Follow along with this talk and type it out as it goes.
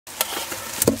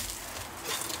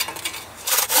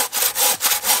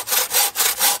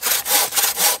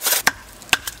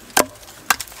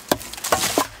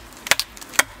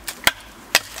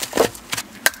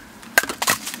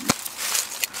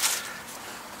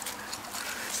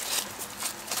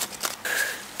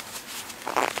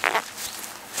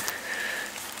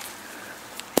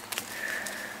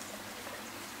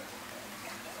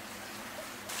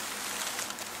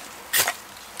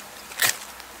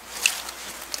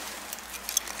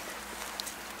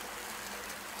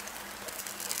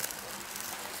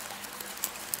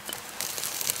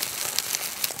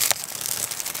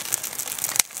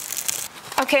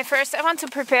Okay, first I want to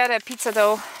prepare the pizza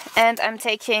dough, and I'm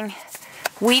taking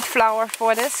wheat flour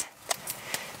for this.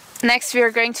 Next we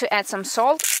are going to add some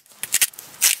salt.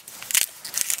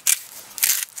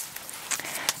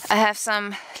 I have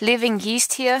some living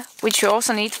yeast here, which we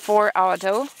also need for our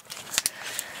dough.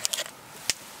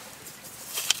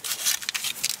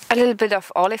 A little bit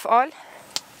of olive oil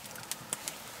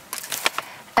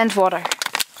and water.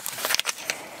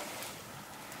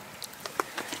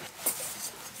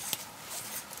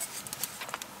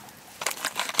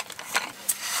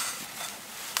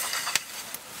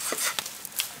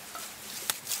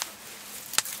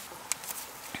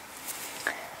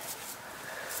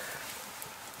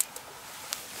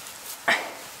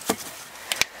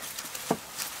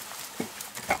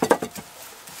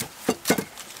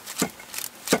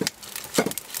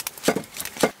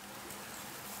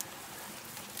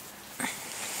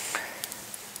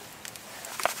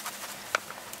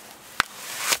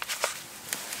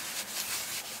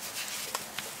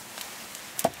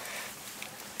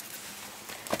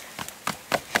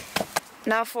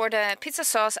 Now for the pizza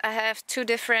sauce, I have two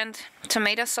different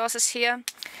tomato sauces here.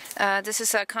 This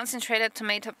is a concentrated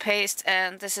tomato paste,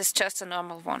 and this is just a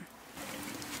normal one.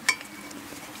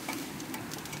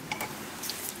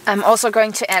 I'm also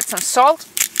going to add some salt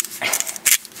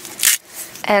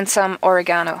and some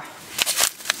oregano.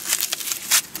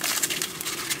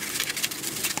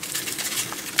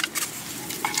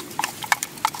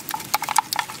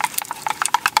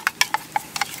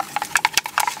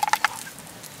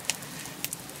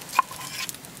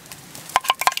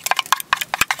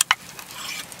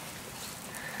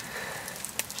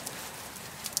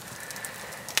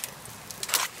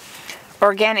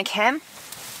 Organic ham,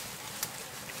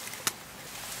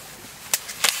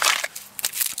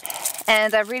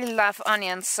 and I really love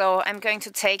onions, so I'm going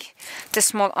to take this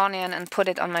small onion and put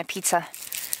it on my pizza.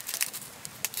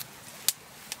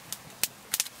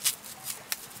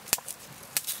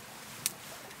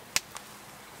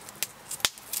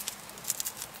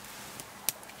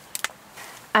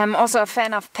 I'm also a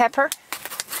fan of pepper.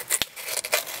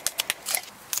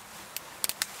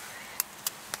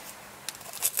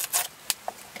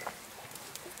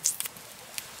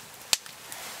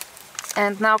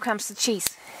 And now comes the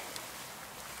cheese.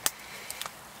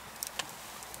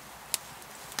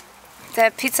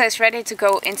 The pizza is ready to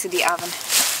go into the oven.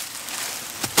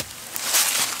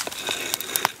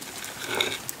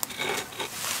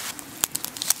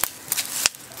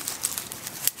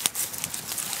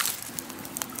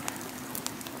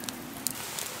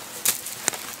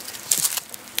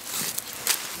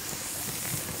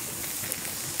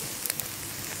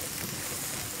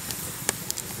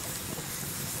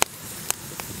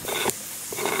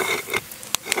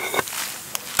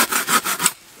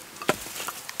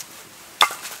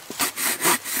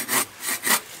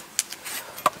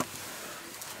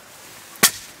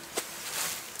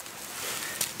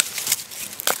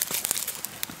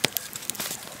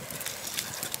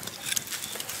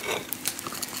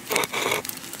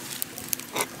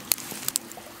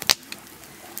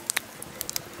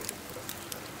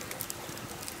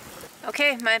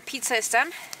 Okay, my pizza is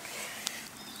done.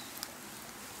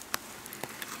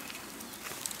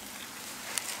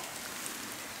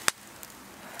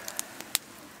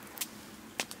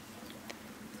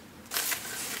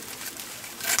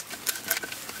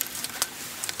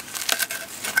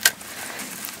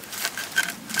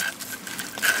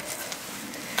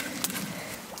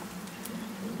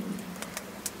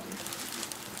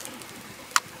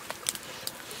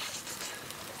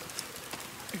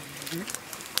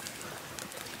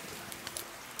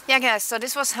 Yeah guys, so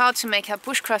this was how to make a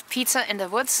bushcraft pizza in the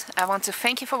woods. I want to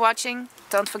thank you for watching.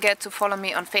 Don't forget to follow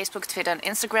me on Facebook, Twitter and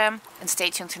Instagram, and stay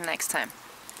tuned till next time.